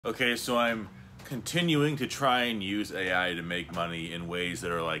Okay, so I'm continuing to try and use AI to make money in ways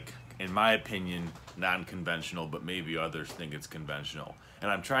that are, like, in my opinion, non-conventional, but maybe others think it's conventional. And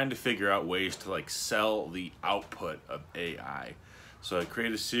I'm trying to figure out ways to, like, sell the output of AI. So I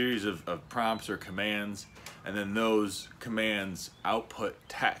create a series of prompts or commands, and then those commands output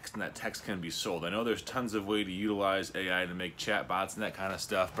text, and that text can be sold. I know there's tons of way to utilize AI to make chatbots and that kind of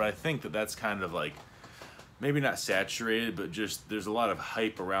stuff, but I think that that's kind of like, maybe not saturated, but just there's a lot of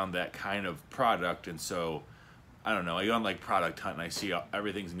hype around that kind of product. And so I don't know, I go on like Product Hunt and I see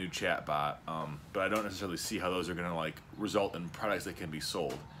everything's a new chatbot, but I don't necessarily see how those are gonna like result in products that can be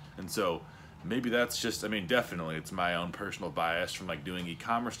sold. And so maybe that's just, I mean, definitely it's my own personal bias from like doing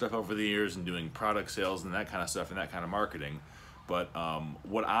e-commerce stuff over the years and doing product sales and that kind of stuff and that kind of marketing. But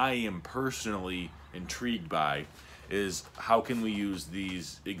what I am personally intrigued by is how can we use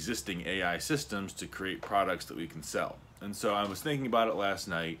these existing AI systems to create products that we can sell. And so I was thinking about it last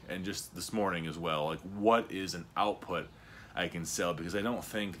night and just this morning as well, like what is an output I can sell, because I don't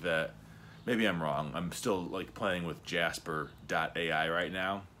think that, maybe I'm wrong, I'm still like playing with Jasper.ai right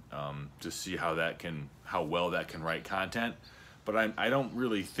now to see how well that can write content. But I don't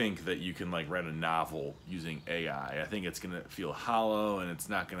really think that you can like write a novel using AI. I think it's gonna feel hollow and it's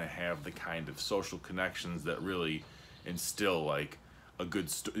not gonna have the kind of social connections that really instill like a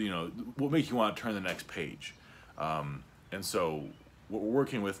good, what make you want to turn the next page. And so what we're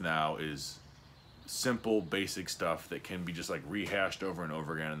working with now is simple, basic stuff that can be just like rehashed over and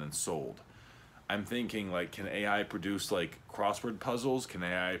over again and then sold. I'm thinking like, can AI produce like crossword puzzles? Can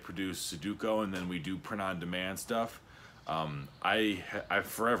AI produce Sudoku and then we do print-on-demand stuff? I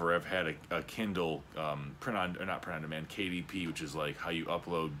forever have had a Kindle not print-on-demand, KDP, which is like how you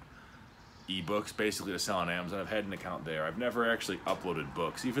upload ebooks basically to sell on Amazon. I've had an account there. I've never actually uploaded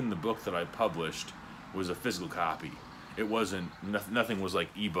books. Even the book that I published was a physical copy. It wasn't, nothing was like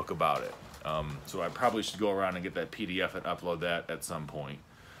ebook about it. So I probably should go around and get that PDF and upload that at some point.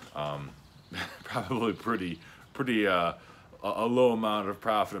 Probably pretty a low amount of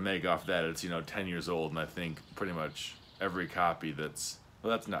profit to make off that. It's 10 years old, and I think pretty much every copy that's,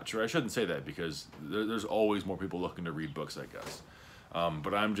 well, that's not true. I shouldn't say that because there's always more people looking to read books, I guess.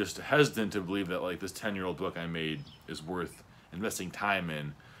 But I'm just hesitant to believe that like this 10-year-old book I made is worth investing time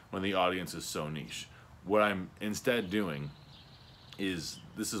in when the audience is so niche. What I'm instead doing is,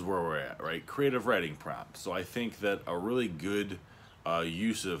 this is where we're at, right? Creative writing prompts. So I think that a really good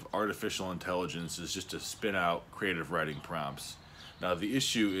use of artificial intelligence is just to spin out creative writing prompts. Now the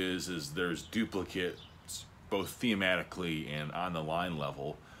issue is there's duplicates both thematically and on the line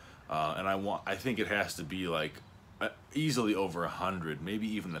level, and I think it has to be like easily over 100, maybe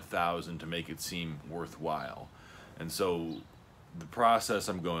even 1,000 to make it seem worthwhile. And so the process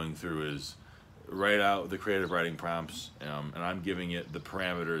I'm going through is write out the creative writing prompts, and I'm giving it the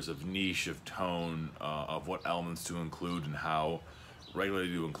parameters of niche, of tone, of what elements to include and how regularly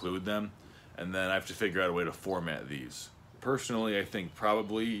to include them. And then I have to figure out a way to format these. Personally, I think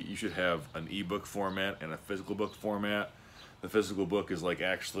probably you should have an ebook format and a physical book format. The physical book is like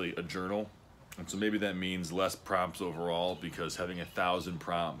actually a journal. And so maybe that means less prompts overall, because having 1,000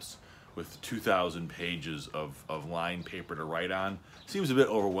 prompts with 2,000 pages of lined paper to write on seems a bit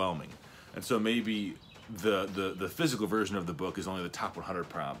overwhelming. And so maybe the physical version of the book is only the top 100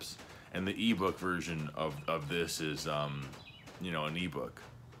 prompts, and the ebook version of this is an ebook,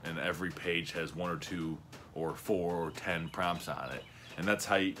 and every page has 1 or 2 or 4 or 10 prompts on it. And that's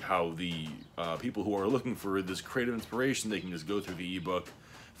how the people who are looking for this creative inspiration, they can just go through the ebook,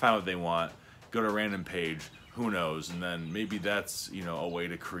 find what they want, go to a random page, who knows, and then maybe that's a way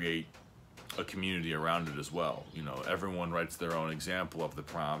to create a community around it as well. Everyone writes their own example of the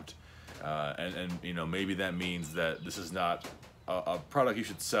prompt, and maybe that means that this is not a product you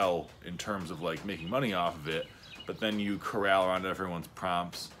should sell in terms of like making money off of it, but then you corral around everyone's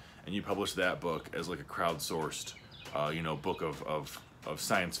prompts and you publish that book as like a crowdsourced book of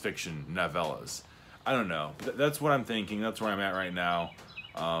science fiction novellas. I don't know. That's what I'm thinking. That's where I'm at right now.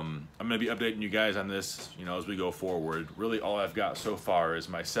 I'm going to be updating you guys on this, as we go forward. Really, all I've got so far is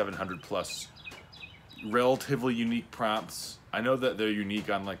my 700 plus relatively unique prompts. I know that they're unique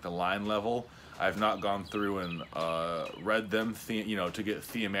on like the line level. I've not gone through and read them, to get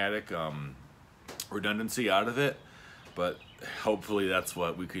thematic redundancy out of it. But hopefully that's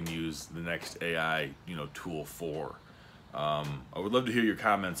what we can use the next AI, tool for. I would love to hear your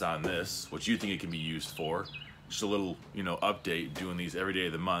comments on this, what you think it can be used for. Just a little, update, doing these every day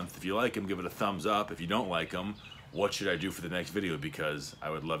of the month. If you like them, give it a thumbs up. If you don't like them, what should I do for the next video? Because I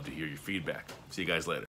would love to hear your feedback. See you guys later.